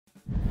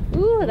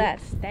Ooh,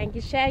 that's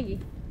stanky shaggy.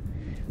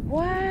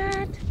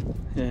 What?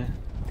 Yeah.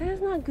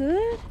 That's not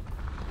good.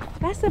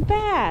 That's a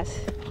bass.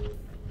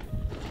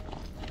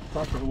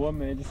 Thought the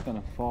woman is just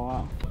gonna fall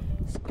out.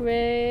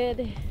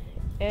 Squid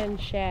and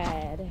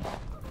shad.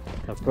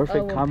 A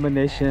perfect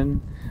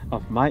combination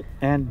of might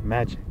and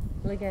magic.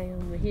 Look at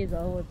him. He's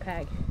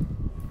overpacked.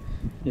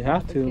 You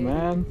have to,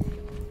 man.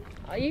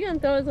 Oh, you're gonna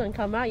throw this one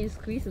come out, you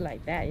squeeze it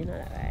like that, you know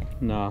that, right?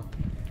 No.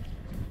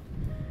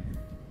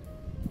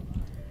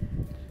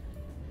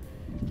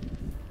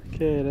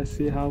 Okay, let's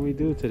see how we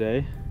do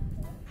today.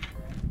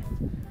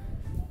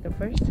 The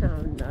first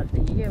time of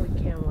the year we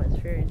came was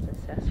very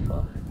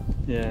successful.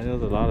 Yeah, there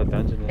was a lot of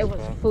dungeon. It was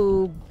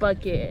full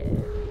bucket.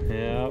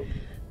 Yep.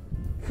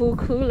 Full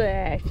cooler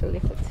actually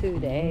for 2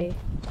 days.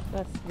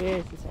 That's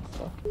very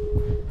successful.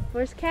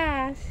 First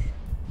cast.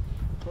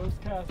 First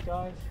cast,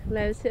 guys.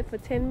 Let it sit for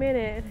 10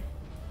 minutes.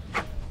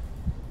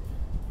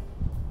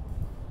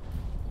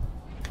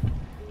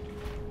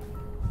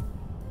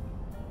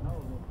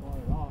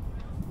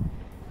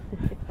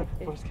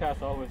 First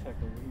cast always have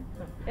to weep.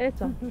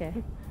 It's okay.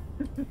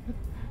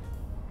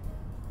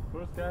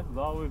 First cast is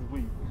always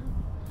weak.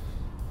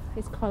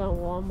 It's called a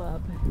warm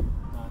up.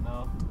 I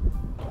know.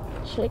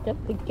 Check up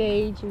the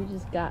gauge we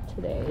just got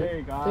today.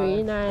 Hey guys.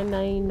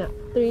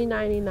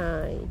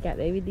 $3.99. Got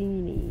everything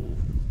you need.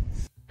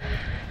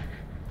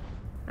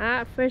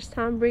 Alright, first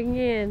time bringing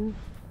in.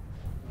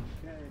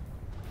 Okay.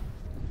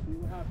 Let's see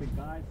what happens,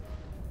 guys.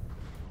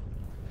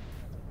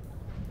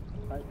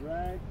 Tight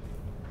drag.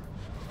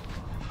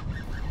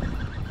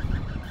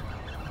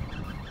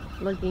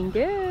 Looking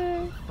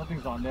good.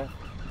 Something's on there.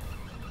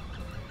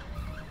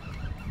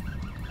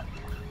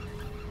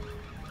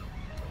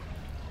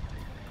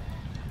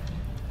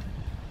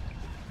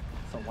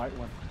 It's a white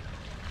one.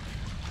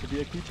 Could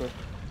be a keeper.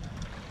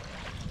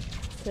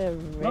 It's a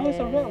red. No, it's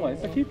a red one.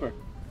 It's a keeper.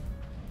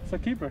 It's a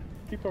keeper.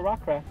 Keeper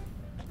rock crab.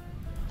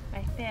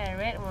 Right there,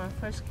 red one.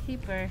 First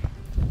keeper.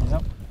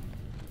 Yep.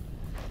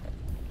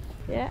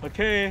 Yeah.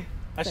 Okay,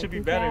 I should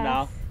be better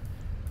now.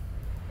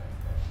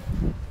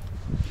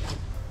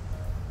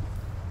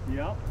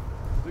 Yep.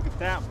 Look at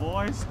that,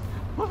 boys.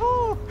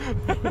 Woohoo!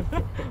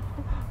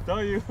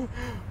 Tell you,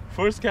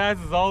 first cast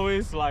is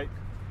always like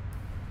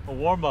a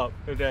warm up,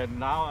 and then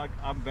now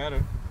I'm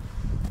better.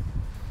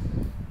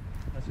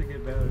 I should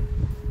get better.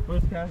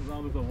 First cast is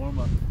always a warm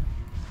up.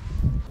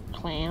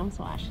 Clams,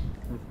 watch.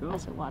 Let's go.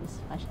 That's what water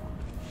splash.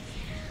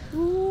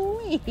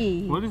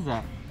 Ooh-wee. What is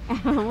that?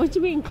 What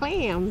you mean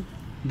clams?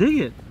 Dig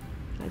it.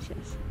 That's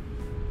just.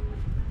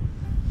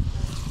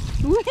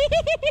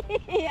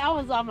 I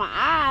was on my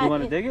eye. You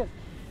want to dig it?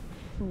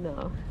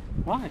 No.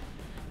 Why?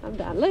 I'm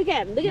done. Look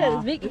at him. Look at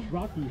this big. It's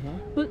rocky, huh?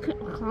 Look,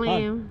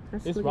 clam.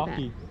 Let's It's look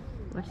rocky. At that.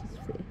 Watch this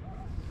see.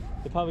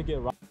 They probably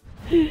get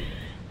rocky.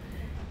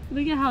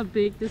 Look at how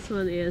big this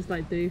one is,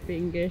 like 3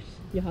 fingers.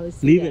 You hardly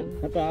see Leave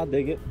them. it. I'll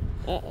dig it.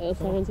 Uh-oh,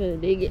 someone's gonna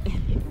dig it.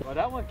 Well,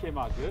 that one came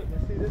out good.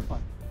 Let's see this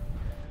one.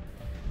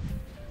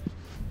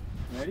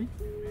 Ready?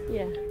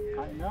 Yeah,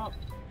 Tighten up.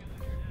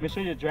 Make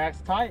sure your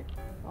drag's tight.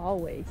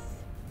 always.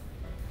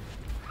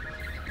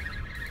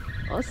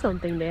 Or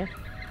something there.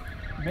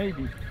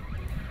 Maybe.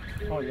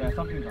 Oh yeah,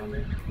 something's on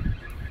there.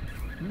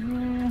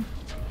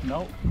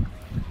 Nope.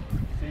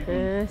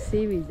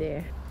 Seaweed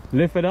there.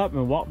 Lift it up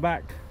and walk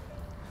back.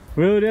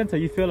 Reel it in until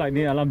you feel like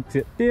near alam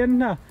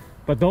thin,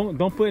 but don't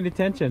put any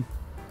tension.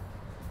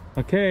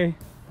 Okay,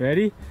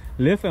 ready?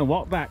 Lift and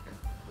walk back.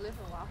 Lift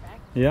and walk back.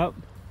 Yep.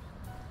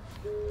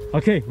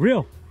 Okay,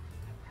 reel.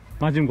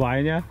 Majum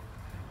guai nha.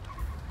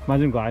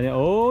 Majum guai nha.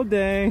 Oh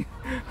dang.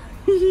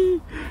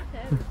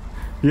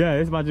 Yeah,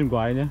 it's majum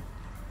guai nha.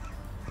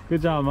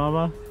 Good job,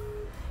 mama.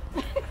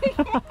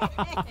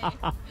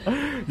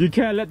 You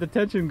can't let the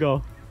tension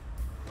go.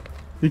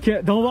 You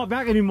can't, don't walk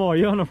back anymore,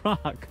 you're on a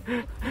rock.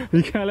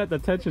 You can't let the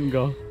tension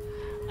go.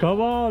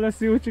 Come on, let's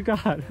see what you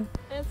got.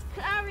 It's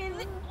coming.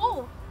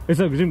 Oh! It's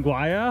a majum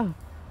guai.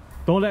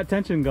 Don't let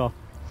tension go.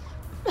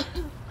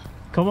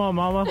 Come on,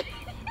 mama.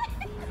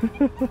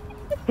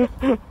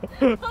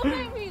 Don't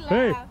make me laugh.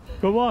 Hey,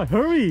 come on,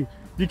 hurry.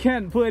 You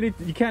can't put any,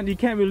 you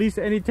can't release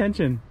any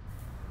tension.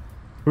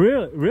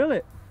 Reel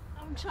it.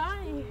 I'm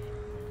trying.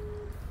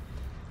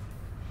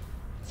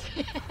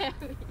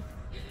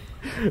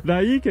 Now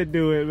you can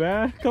do it,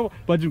 man. Come on.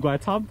 But you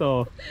got time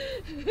though.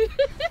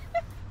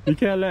 You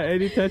can't let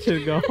any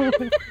tension go.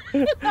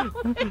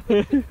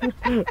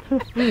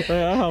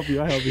 Hey, I'll help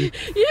you.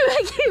 You're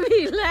making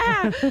me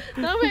laugh.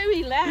 Don't make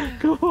me laugh.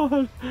 Come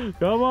on.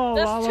 That's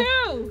mama.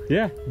 true.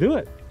 Yeah, do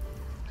it.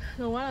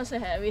 No wonder it's so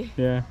heavy.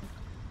 Yeah.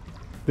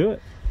 Do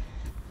it.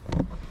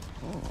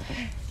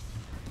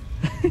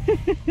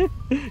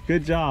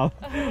 Good job.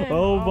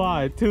 Oh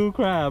my, 2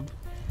 crab.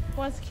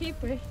 What's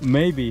keeper?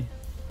 Maybe.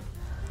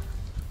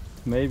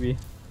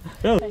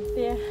 Oh. Right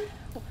there.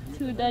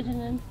 2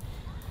 dozen.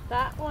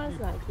 That one's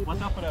not keeper.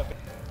 Watch out for that.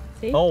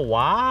 See? Oh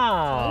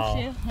wow. Oh,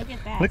 shit. Look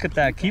at that. Look at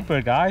that keeper,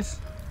 guys.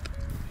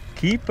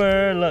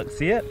 Keeper, look,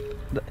 see it?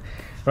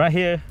 Right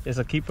here is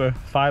a keeper,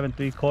 5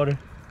 3/4.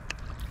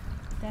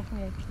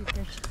 Definitely a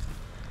keeper.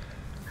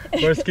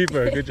 First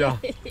keeper, good job.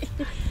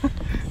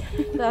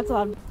 That's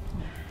on.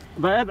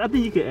 But I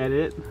think you can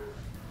edit.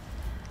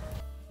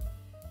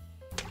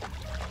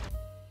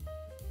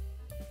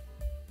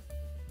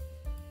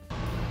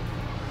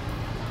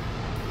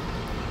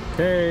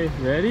 Okay,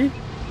 ready?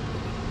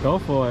 Go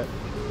for it.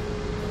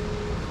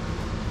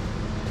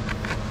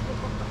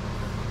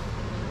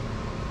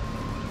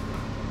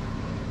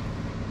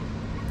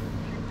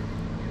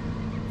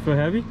 Feel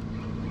heavy?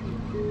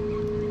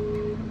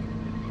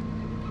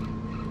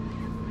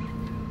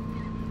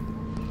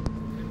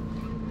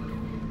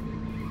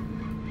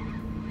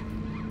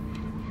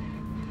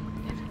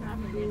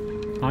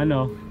 I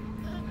know.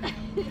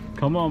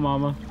 Come on,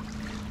 mama.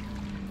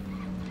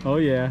 Oh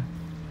yeah.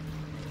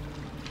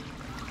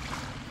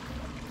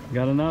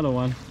 Got another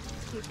one.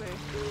 Keeper.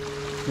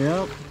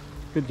 Yep.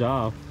 Good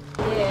job.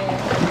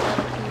 Yeah.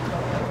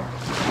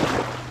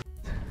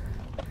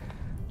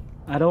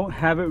 I don't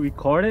have it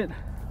recorded,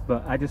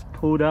 but I just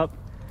pulled up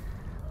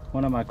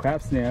one of my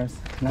crab snares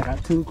and I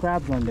got 2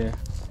 crabs on there.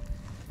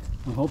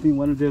 I'm hoping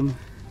one of them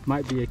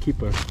might be a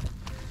keeper.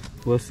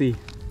 We'll see.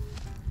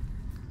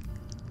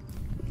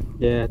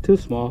 Yeah, too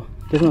small.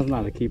 This one's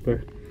not a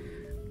keeper.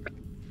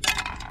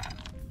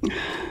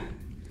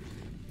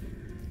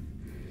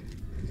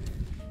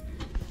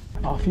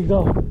 Off you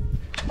go.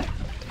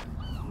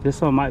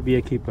 This one might be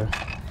a keeper.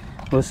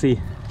 We'll see.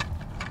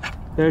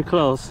 Very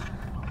close.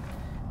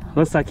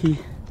 Looks like he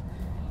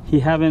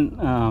haven't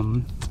I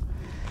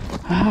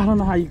don't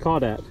know how you call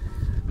that,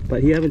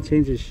 but he haven't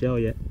changed his shell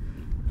yet.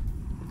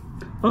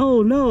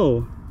 Oh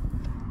no!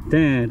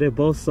 Damn, they're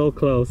both so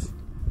close.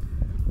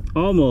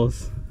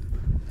 Almost.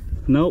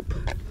 Nope.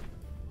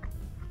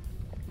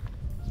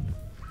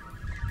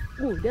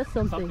 Ooh, there's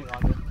something.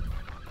 On it.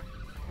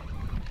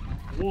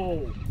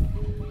 Whoa.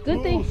 Good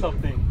Ooh, thing.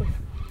 Something.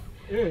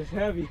 It is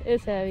heavy.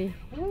 It's heavy.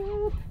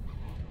 Ooh.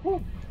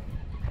 Ooh.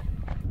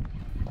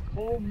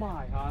 Oh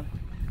my, hon.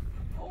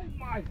 Oh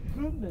my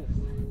goodness.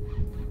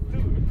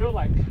 Dude, it feels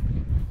like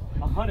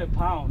 100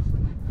 pounds.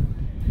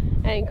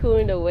 And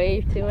cooling the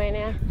wave too right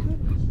now.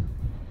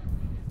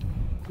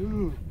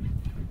 Dude.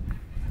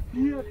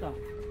 Yeah.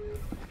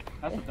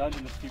 That's a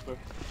Dungeness keeper.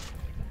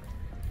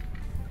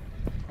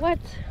 What?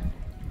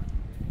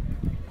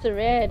 It's a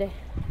red.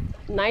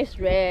 Nice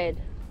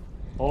red.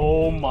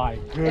 Oh my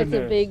goodness. It's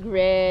a big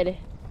red.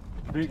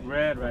 Big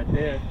red right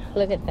there.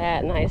 Look at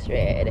that. Nice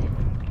red.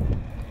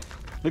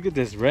 Look at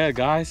this red,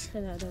 guys.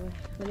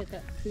 Look at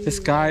that. This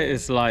guy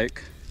is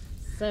like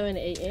 7,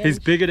 8 inch. he's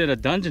bigger than a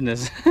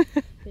Dungeness.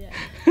 Yeah.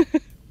 Look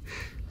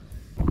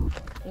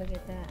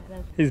at that.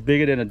 That's He's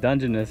bigger than a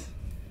Dungeness.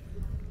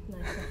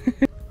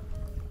 nice.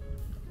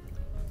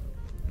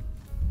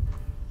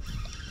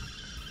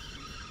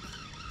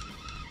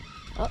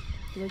 Oh,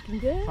 looking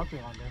good. Something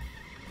on there.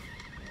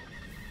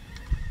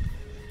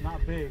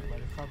 Not big, but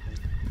it's something.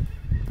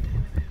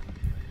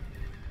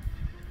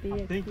 Be I'm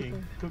a thinking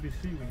keeper. could be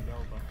seaweed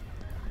though, but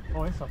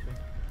oh, it's something.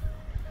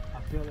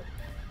 I feel it.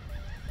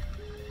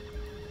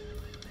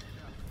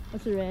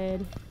 That's a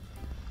red.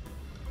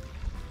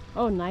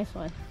 Oh, nice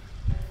one.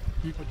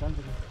 Keeper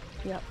Dungeness.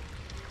 Yep.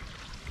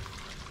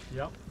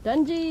 Yep.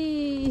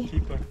 Dungy.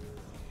 Keeper.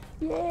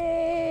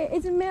 Yay!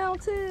 It's a male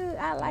too.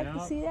 I like to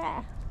Yep. see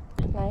that.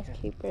 Nice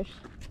keepers.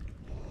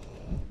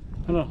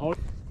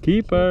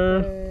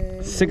 Keeper.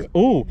 6.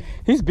 Ooh,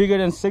 he's bigger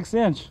than 6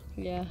 inch.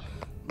 Yeah.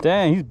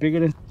 Dang, he's bigger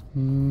than.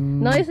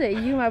 No, you say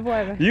you, my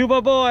boy. You, my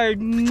boy.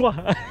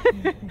 Mwah.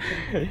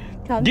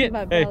 Come to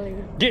my belly.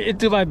 Get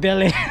into my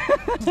belly.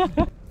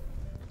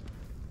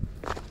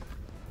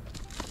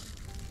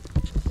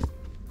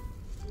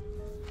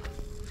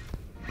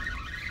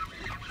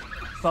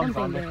 Something's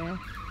on Something there. there.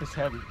 It's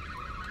heavy.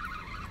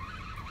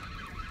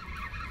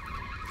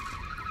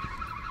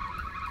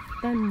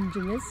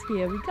 Dungeness,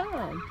 here we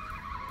go.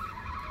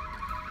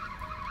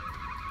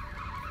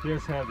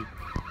 Here's heavy.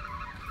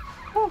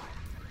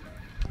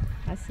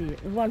 I see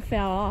it. One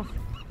fell off.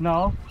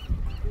 No,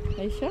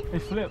 Are you sure?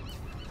 it flipped.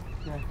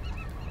 Yeah.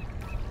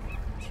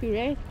 2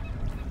 red.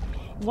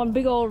 One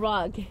big old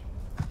rock.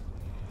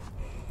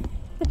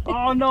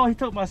 Oh no, he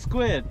took my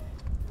squid.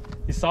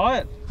 You saw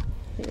it?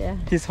 Yeah.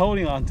 He's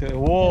holding on to it.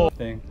 Whoa.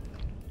 Thing.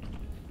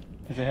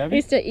 Is it heavy?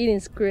 He's still eating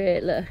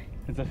squid, look.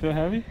 Does it feel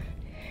heavy?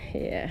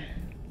 Yeah.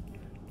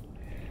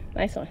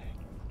 Nice one.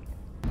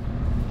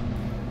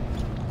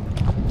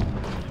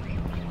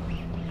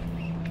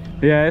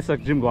 Yeah, it's a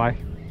Jim Guai.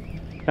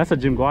 That's a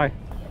Jim Guai.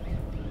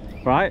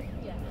 Right?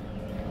 Yeah.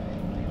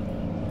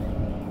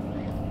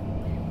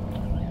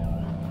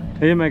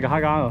 Hey, make a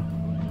hot dog.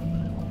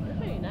 That's a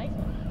pretty nice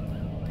one.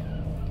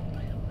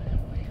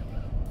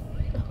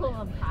 Oh,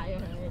 I'm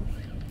tired.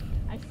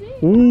 I see.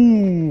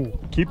 Ooh,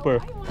 keeper.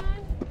 Oh, I won.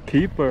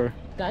 Keeper.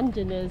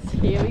 Dungeness,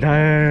 here we go.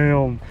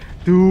 Damn,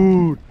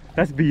 dude,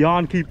 that's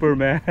beyond keeper,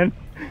 man.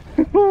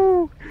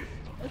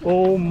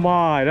 Oh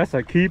my, that's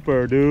a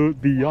keeper,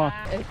 dude. Beyond.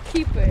 Wow.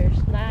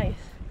 Keepers, nice.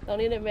 Don't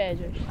need a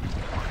measure.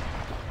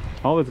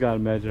 Always gotta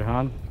measure,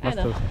 huh? I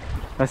know.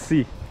 Let's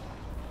see.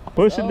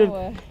 Pushing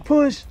the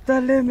push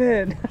the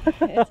limit.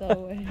 It's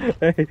over.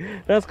 Hey,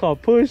 that's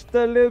called push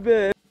the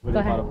limit. Go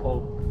ahead.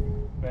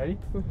 Ready?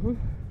 Mm-hmm.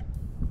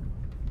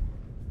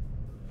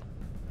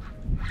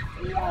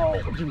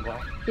 Whoa,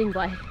 Ding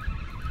guai.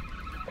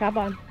 Crab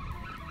on.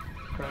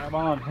 Crab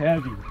on,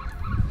 heavy.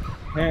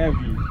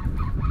 Heavy.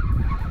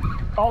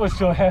 Always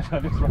feel heavy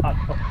on this rod,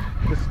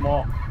 this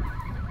small.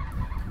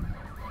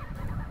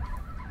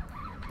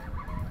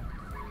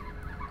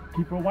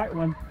 Keep a white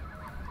one.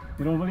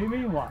 You don't believe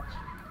me? Watch.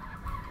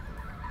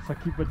 So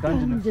keep a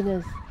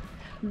Dungeness.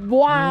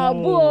 Wow,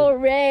 Whoa. bull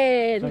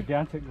red.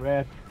 Gigantic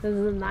red. This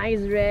is a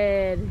nice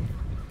red.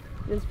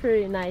 It's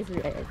pretty nice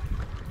red.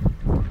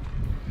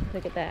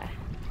 Look at that.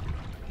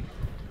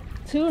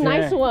 Two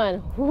nice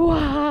one.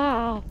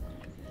 Wow.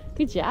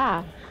 Good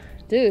job.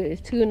 Dude,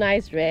 it's two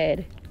nice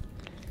red.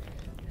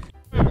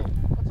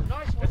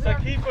 It's a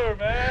keeper,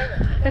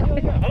 man. I don't know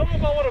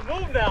if I want to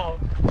move now.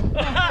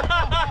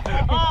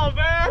 Oh,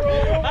 man.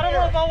 I don't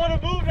know if I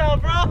want to move now,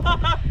 bro.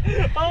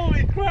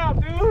 Holy crap,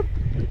 dude.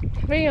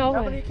 Bring it over.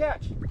 How many you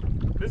catch?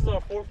 This is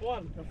our fourth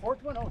one. The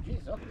fourth one? Oh,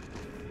 jeez. Okay.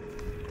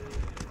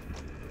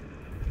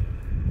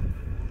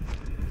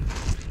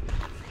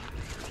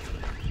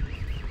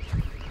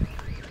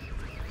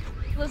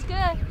 Looks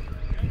good.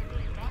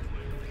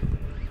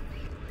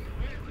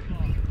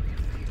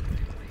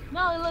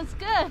 No, it looks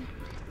good.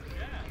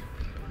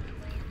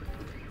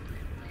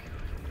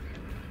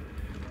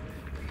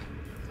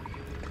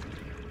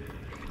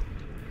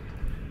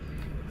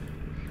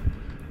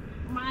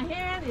 My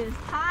hand is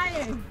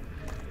tired.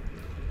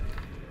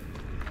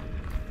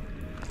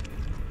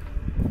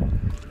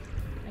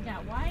 I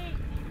got white.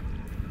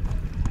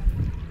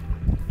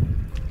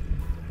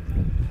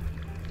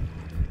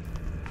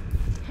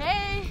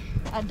 Hey,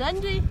 a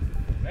dungey.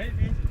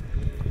 Maybe.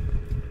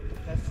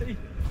 Let's see.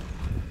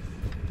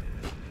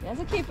 That's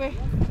a keeper.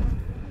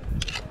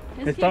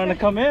 It's starting to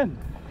come in.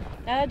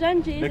 Got a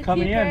dungey. They're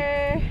coming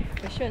in.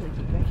 For sure it's a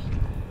keeper.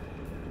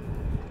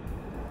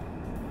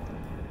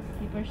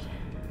 Keepers.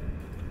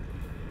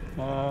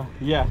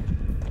 Yeah.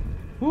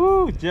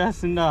 Woo,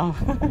 just enough.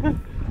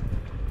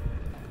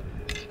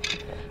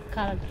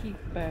 Caught a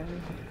keeper.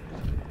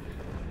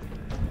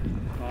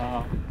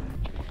 Wow.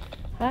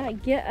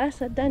 Alright, get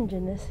us a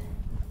Dungeness.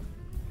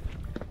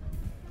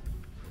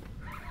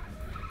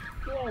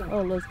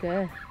 Oh, looks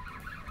good.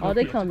 Oh,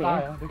 they come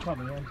in. They're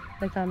coming in.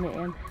 They're coming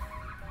in.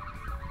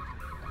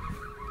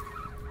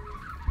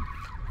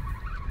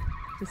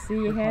 You see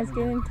your hands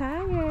getting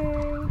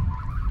tired.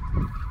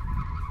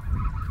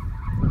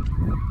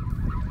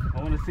 I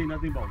want to see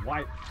nothing but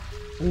white.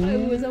 Oh,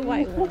 it was a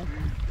white one.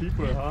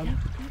 Keeper, huh?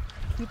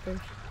 Keeper.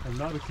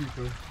 Another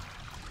keeper.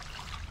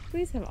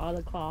 Please have all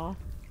the claw.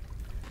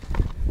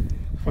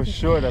 For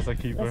sure, that's a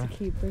keeper. That's a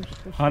keeper.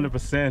 For sure.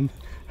 100%.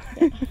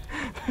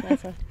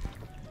 That's a.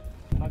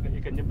 Okay,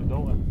 you can nip it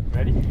over.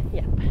 Ready?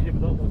 Yeah. Nip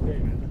it over, okay,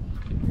 man.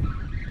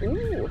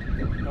 Ooh.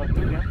 Oh,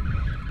 two, yeah?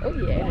 Oh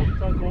yeah. Oh,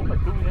 start going for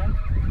two, yeah?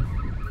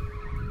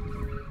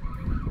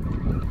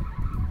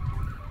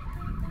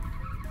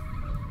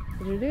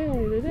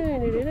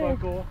 Start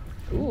going.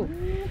 Ooh,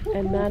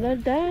 another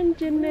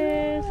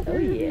Dungeness. Oh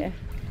yeah.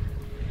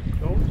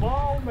 Don't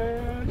fall,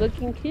 man.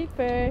 Looking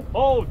keeper.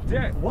 Oh,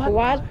 damn.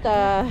 What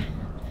the?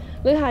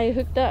 Look how you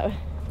hooked up.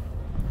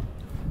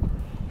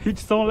 He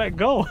just don't let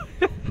go.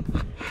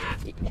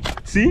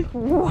 See?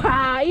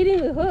 Wow, he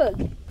didn't even hook.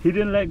 He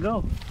didn't let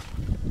go.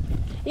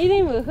 He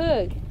didn't even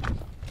hook.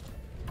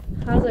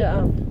 How's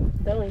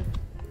it going?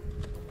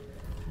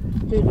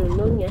 Dude,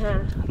 look at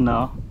ha.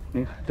 No.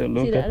 Don't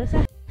look See the at other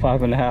side?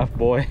 5.5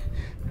 boy.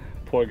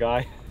 Poor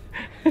guy.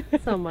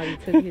 Somebody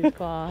took his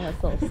claw. That's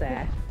so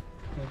sad.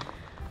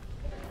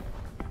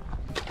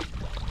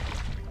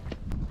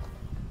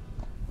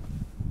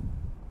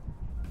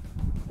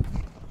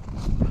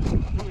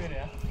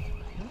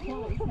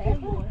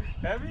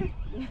 Heavy?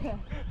 Yeah,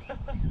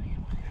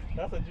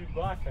 That's a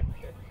juguaya.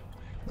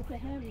 it's a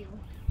heavy one.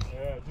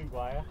 Yeah,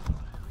 juguaya.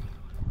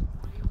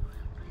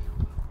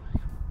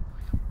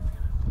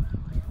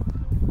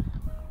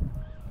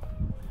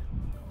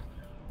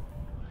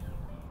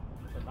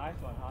 It's a nice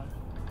one, huh?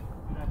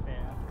 Not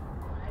bad.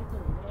 Nice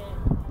and red.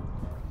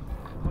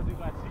 Oh, you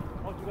got seat.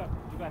 Oh,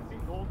 you got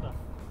seat holder.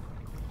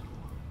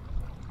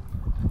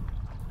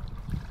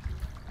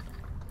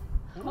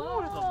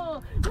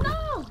 Oh, no!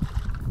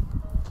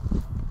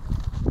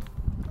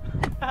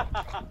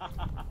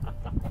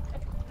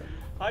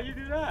 How you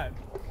do that?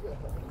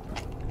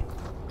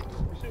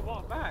 You should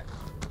walk back.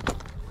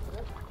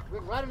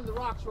 We're right into the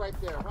rocks right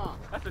there, huh?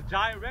 That's a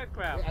giant red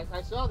crab.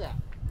 I saw that.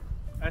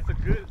 That's a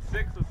good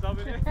 6 or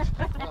 7 inch.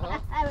 Uh-huh.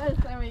 That's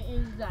a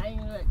 7-inch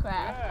giant red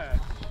crab. Yeah.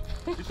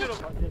 You should have.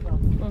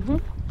 Mm-hmm.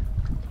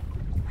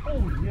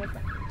 Oh, yes.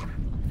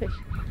 Fish.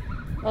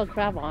 Oh,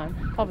 crab on.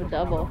 Probably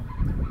double.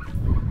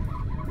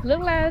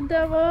 Look like a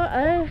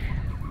double.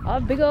 A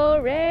big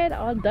old red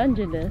or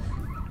Dungeness.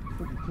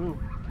 52.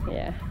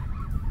 Yeah.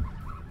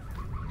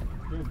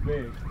 It's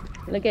big.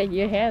 Look at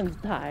your hands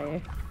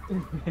tired.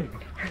 It's big.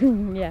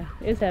 Yeah,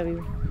 it's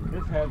heavy.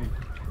 It's heavy.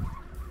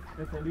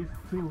 It's at least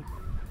 2.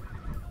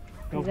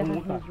 Is that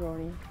how he's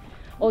rolling?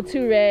 Oh,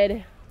 2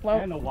 red.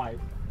 And a white.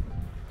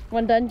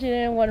 1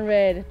 Dungeness and 1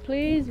 red.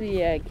 Please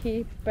be a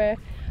keeper.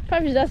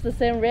 Probably that's the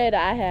same red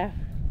I have.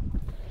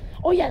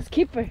 Oh yes,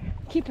 keeper.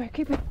 Keeper.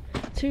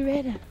 Two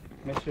red.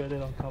 Make sure they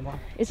don't come off.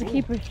 It's a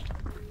keeper.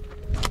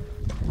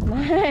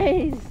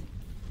 Nice.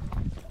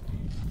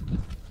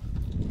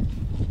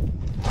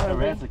 The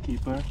red's a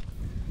keeper.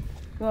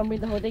 You want to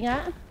bring the whole thing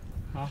out?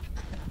 Huh?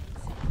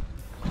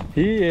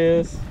 He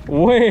is.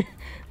 Wait.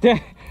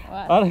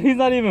 He's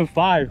not even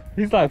 5.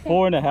 He's like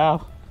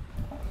 4.5.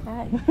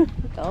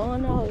 Oh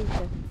no.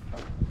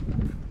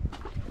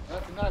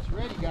 That's a nice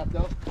red you got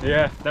though.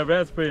 Yeah, that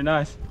red's pretty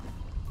nice.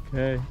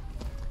 Okay.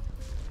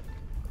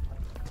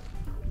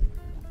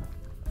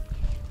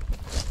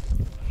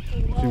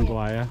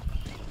 Jingguaya.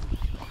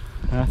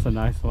 That's a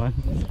nice one.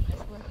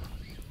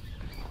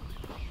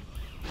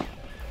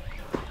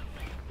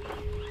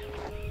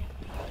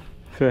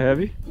 Feel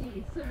heavy?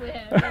 Super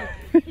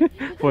heavy.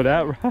 For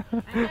that, right? I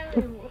can't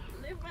even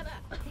lift it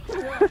up.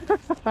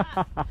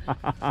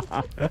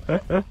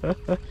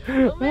 Don't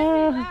make me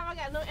laugh, I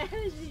got no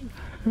energy.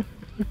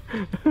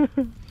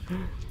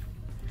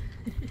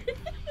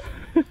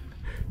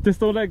 Just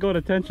don't let go of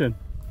the tension.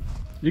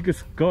 You can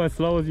go as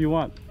slow as you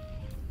want.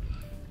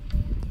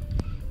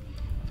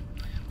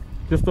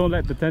 Just don't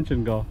let the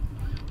tension go.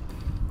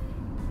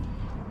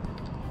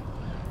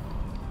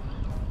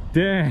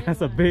 Damn,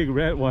 that's a big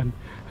red one.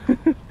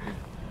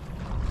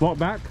 Walk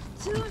back.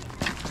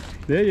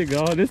 There you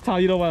go. This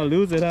time you don't want to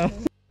lose it, huh?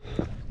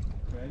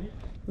 Ready?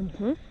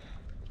 Mm-hmm.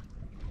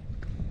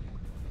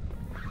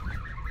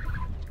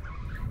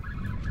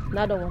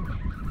 Another one.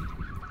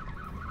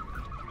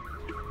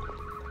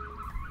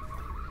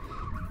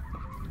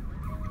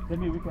 That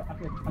means I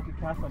can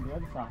cast on the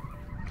other side.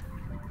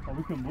 Or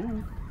we can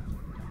move.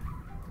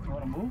 You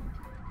want to move?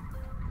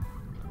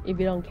 If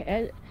you don't catch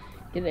it,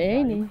 get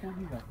any.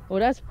 Oh,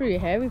 that's pretty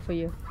heavy for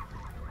you.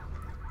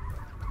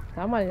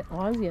 Somebody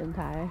arms getting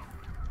tired.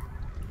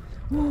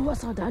 Ooh, I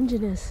saw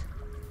Dungeness.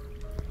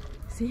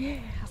 See,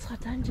 I saw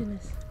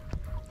Dungeness.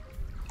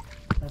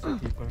 That's a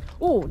keeper.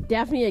 Oh,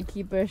 definitely a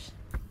keeper.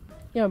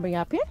 You want to bring it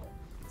up here?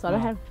 That's all I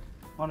have.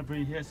 I want to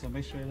bring it here so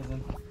make sure it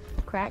doesn't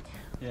Crack.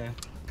 Yeah,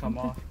 come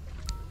off.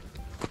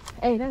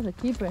 Hey, that's a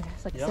keeper.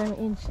 It's like 7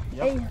 inch.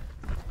 Yep. Hey.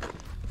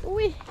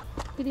 Ui,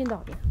 cái điên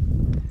đỏ kìa.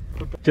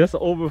 Just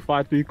over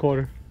 5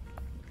 3/4.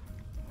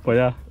 But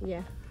yeah.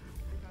 Yeah.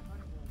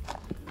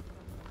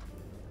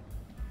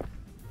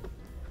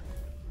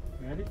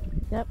 Ready?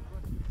 Yep.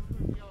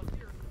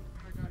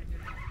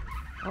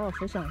 Oh,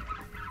 fish on.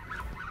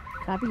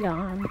 Copy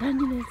on.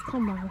 Dungeness,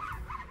 come on.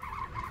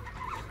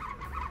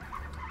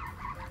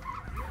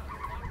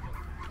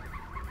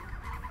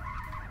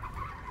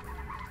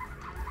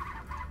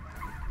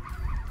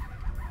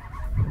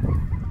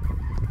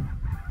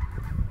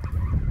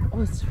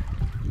 Oh, it's,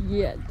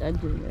 yeah,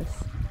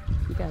 Dungeness.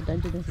 You got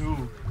Dungeness.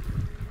 Ooh.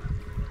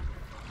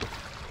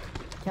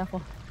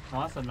 Careful.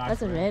 Oh, that's a nice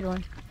That's a red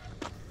one.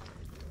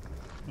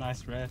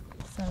 Nice red.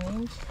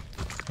 7 inch.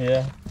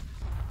 Yeah.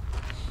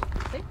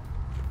 See?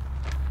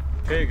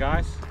 Okay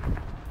guys,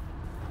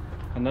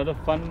 another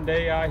fun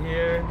day out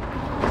here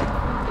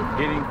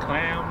getting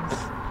clams.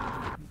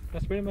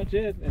 That's pretty much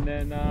it. And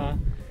then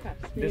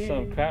did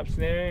some crab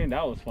snaring.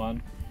 That was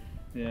fun.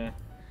 Yeah.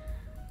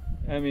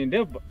 I mean,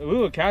 we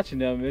were catching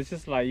them. It's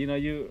just like, you know,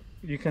 you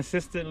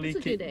consistently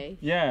keep. Day.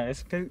 Yeah,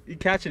 you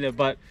catching it,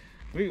 but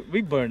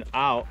we burned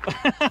out.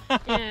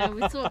 Yeah,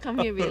 we sort of come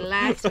here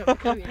relax, but we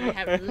come here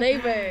have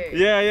labor.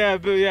 Yeah,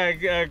 but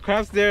yeah,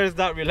 crab snare is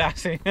not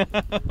relaxing.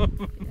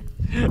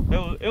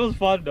 It was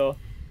fun though.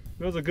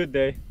 It was a good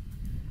day.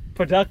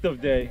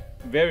 Productive day.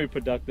 Very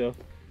productive.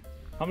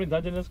 How many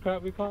Dungeness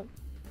crab we caught?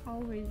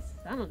 Always,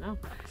 I don't know.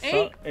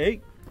 8?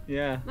 8?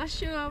 Yeah. Not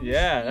sure.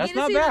 Yeah, that's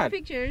not bad.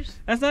 Pictures.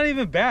 That's not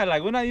even bad.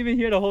 Like, we're not even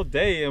here the whole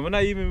day, and we're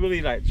not even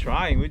really like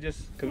trying. We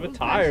just, cause we're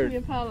tired.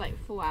 We're probably like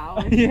 4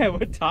 hours. Yeah,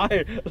 we're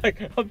tired.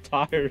 Like, I'm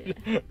tired.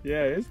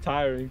 Yeah, it's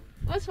tiring.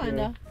 That's fun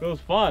though. It was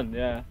fun.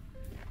 Yeah.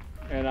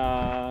 And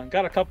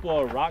got a couple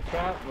of rock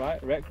crab,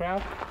 right? Red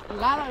crab. A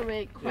lot of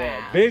red crabs.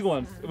 Yeah, big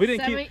ones. We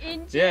didn't 7 keep.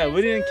 inches. Yeah,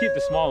 we didn't keep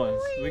the small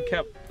ones. We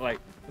kept like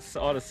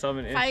all the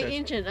 7 inches. 5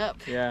 inch and up.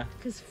 Yeah.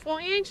 Cause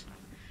 4 inch.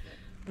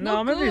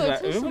 No, maybe it's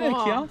like, too I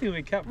small. don't think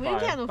we kept 5. We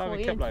didn't count no Probably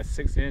 4 kept inch. like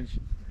 6 inch.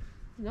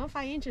 No,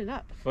 5 inch and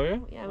up. For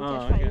you? Yeah, we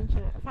catch 5 inch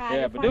and up.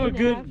 Yeah, but they were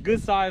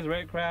good size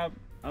red crab.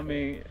 I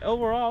mean,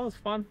 overall it was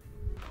fun.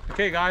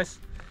 Okay guys,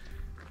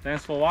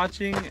 thanks for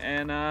watching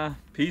and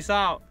peace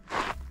out.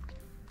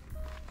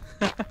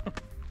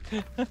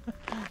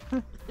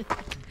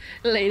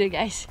 Later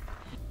guys.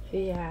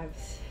 We have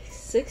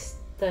 6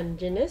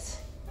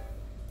 Dungeness.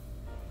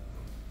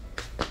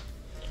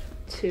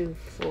 2,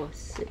 4,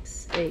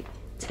 6, 8,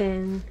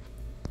 10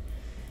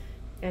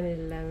 and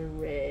 11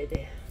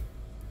 red.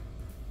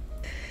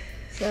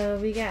 So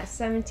we got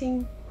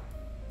 17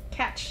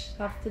 catch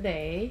of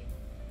today.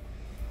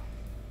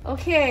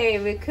 Okay,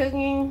 we're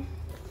cooking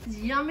these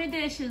yummy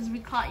dishes we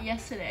caught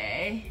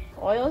yesterday.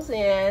 Oils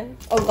in,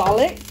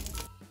 garlic,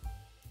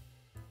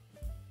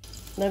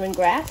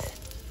 lemongrass,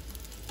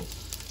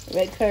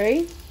 red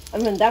curry. I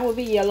mean, that would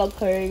be yellow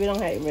curry. We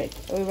don't have red.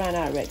 We ran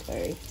out of red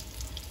curry.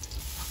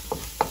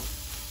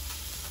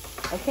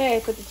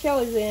 Okay, put the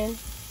chilies in.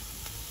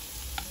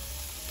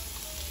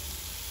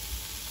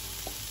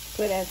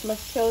 put as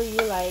much chili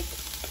you like.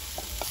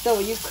 So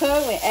when you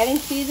cook, when adding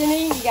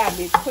seasoning, you gotta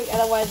be quick,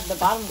 otherwise the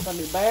bottom is gonna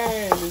be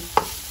burned.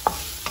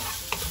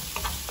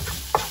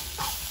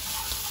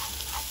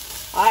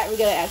 Alright, we're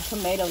gonna add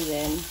tomatoes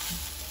in.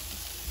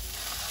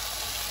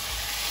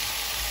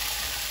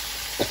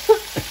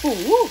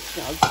 Ooh,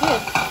 smells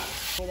good.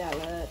 I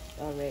love it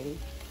already.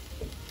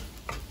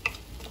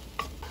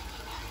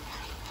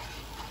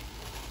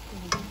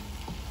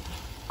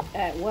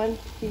 Add 1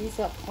 piece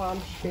of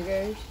palm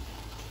sugar.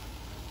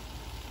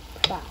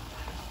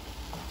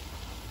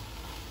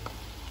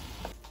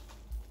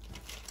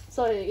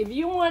 So if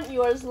you want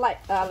yours like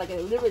a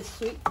little bit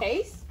sweet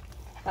taste,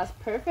 that's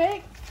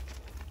perfect.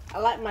 I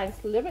like mine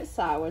a little bit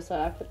sour, so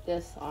I put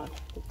this on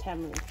the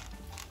tamarind.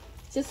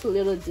 Just a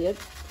little dip.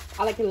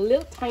 I like a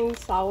little tiny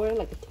sour,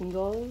 like a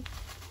tingle.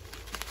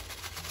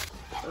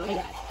 Like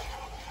that.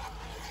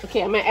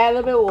 Okay, I'm gonna add a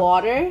little bit of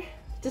water.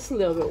 Just a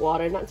little bit of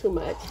water, not too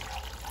much.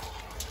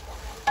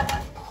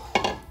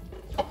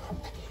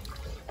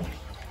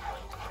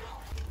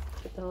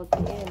 Put the whole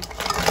thing in.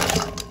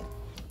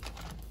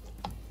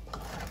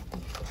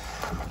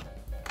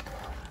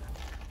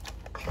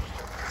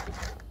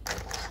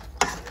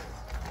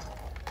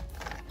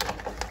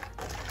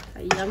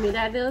 Yummy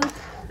that is.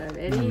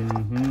 Ready?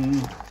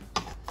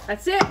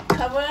 That's it.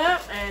 Cover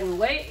up and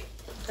wait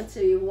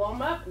until you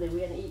warm up, then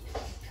we're gonna eat.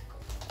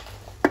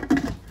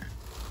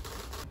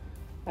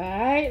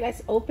 Alright,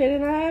 let's open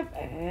it up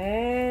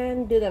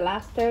and do the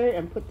last stir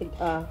and put the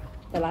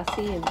last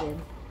seasoning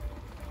in.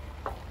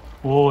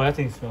 Whoa, that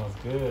thing smells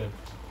good.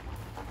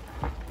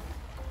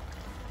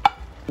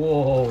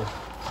 Whoa,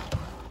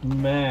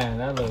 man,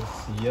 that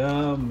looks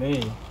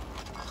yummy.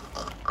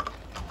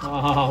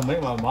 Oh,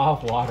 make my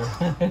mouth water.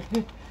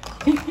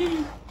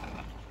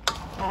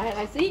 Alright,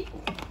 let's eat.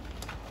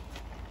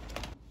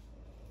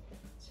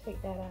 Check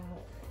that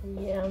out.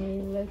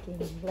 Yummy looking.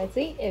 Let's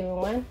eat,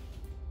 everyone.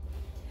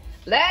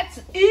 Let's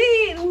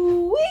eat! Wee,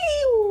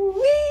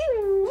 wee,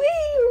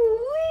 wee,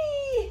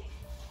 wee.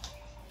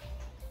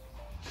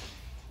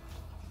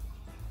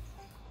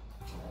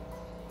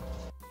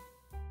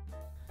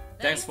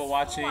 Thanks for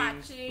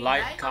watching.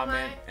 Like,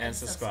 comment, and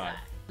subscribe.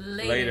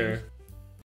 Later.